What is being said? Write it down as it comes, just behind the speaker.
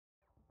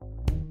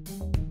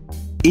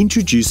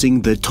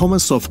Introducing the Tomma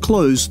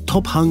Softclose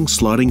top-hung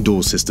sliding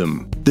door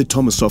system. The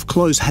Tomma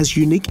Softclose has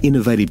unique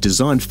innovative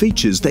design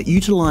features that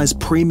utilise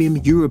premium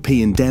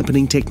European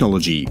dampening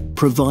technology,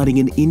 providing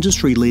an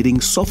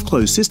industry-leading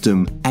soft-close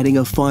system, adding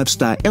a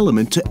 5-star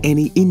element to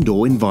any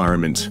indoor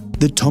environment.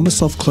 The Tomma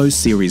Softclose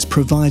series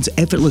provides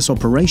effortless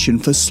operation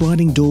for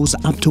sliding doors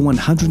up to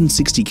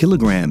 160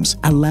 kilograms,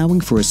 allowing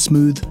for a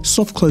smooth,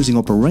 soft-closing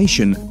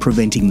operation,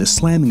 preventing the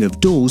slamming of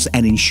doors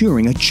and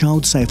ensuring a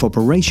child-safe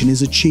operation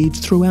is achieved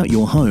throughout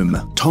your home.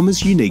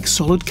 Tomma's unique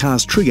solid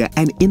cast trigger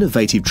and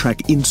innovative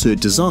track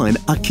insert design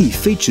are key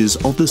features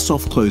of the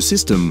Softclose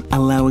system,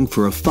 allowing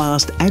for a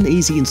fast and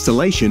easy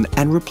installation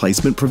and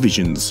replacement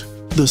provisions.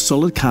 The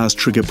solid cast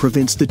trigger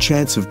prevents the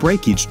chance of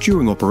breakage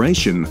during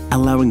operation,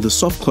 allowing the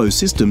Softclose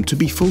system to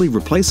be fully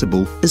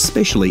replaceable,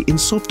 especially in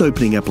soft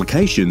opening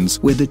applications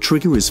where the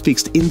trigger is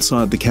fixed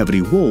inside the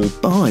cavity wall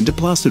behind a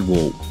plastered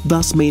wall,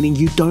 thus meaning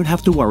you don't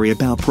have to worry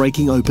about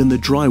breaking open the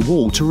dry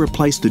wall to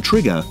replace the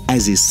trigger,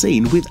 as is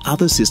seen with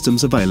other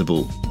systems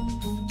available.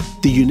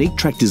 The unique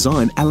track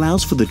design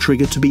allows for the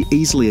trigger to be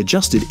easily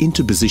adjusted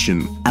into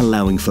position,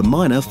 allowing for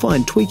minor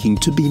fine tweaking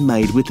to be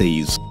made with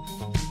ease.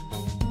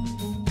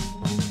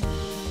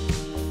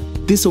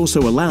 This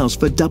also allows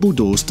for double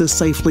doors to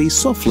safely,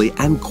 softly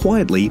and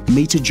quietly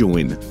meter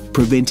join,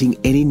 preventing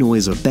any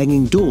noise of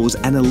banging doors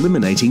and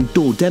eliminating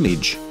door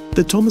damage.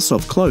 The Tomma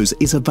Softclose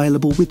is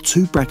available with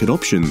 2 bracket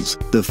options,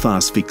 the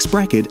fast fix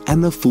bracket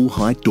and the full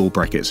height door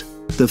bracket.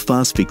 The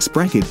fast fix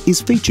bracket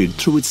is featured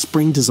through its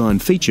spring design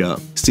feature.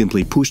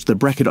 Simply push the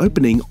bracket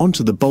opening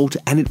onto the bolt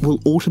and it will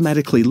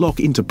automatically lock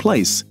into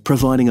place,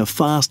 providing a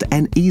fast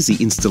and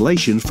easy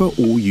installation for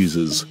all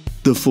users.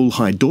 The full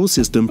height door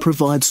system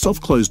provides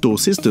soft close door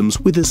systems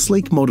with a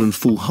sleek modern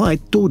full height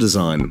door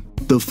design.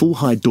 The full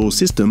height door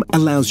system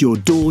allows your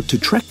door to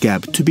track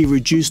gap to be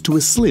reduced to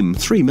a slim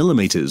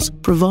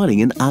 3mm,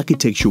 providing an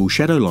architectural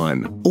shadow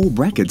line. All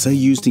brackets are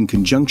used in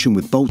conjunction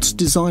with bolts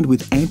designed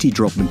with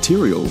anti-drop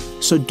material,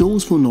 so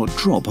doors will not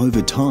drop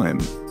over time.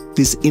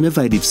 This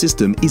innovative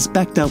system is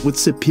backed up with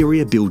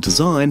superior build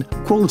design,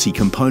 quality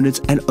components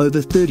and over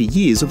 30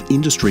 years of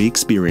industry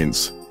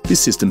experience. This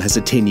system has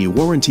a 10-year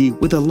warranty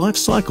with a life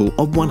cycle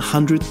of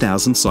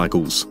 100,000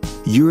 cycles.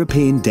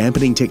 European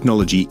dampening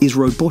technology is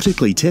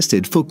robotically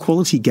tested for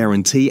quality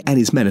guarantee and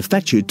is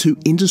manufactured to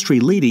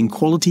industry-leading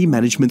quality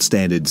management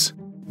standards.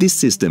 This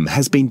system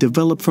has been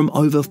developed from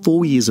over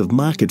 4 years of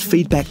market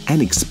feedback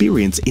and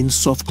experience in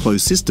soft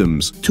close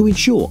systems to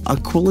ensure a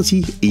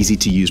quality,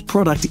 easy-to-use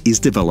product is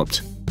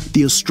developed.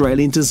 The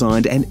Australian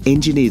designed and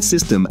engineered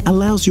system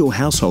allows your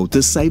household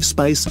to save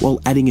space while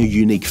adding a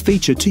unique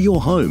feature to your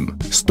home.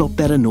 Stop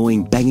that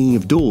annoying banging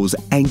of doors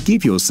and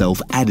give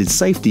yourself added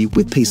safety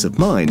with peace of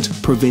mind,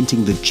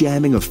 preventing the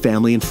jamming of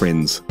family and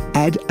friends.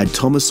 Add a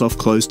Tomma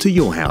Softclose to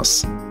your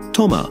house.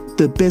 Tomma,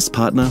 the best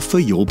partner for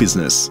your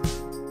business.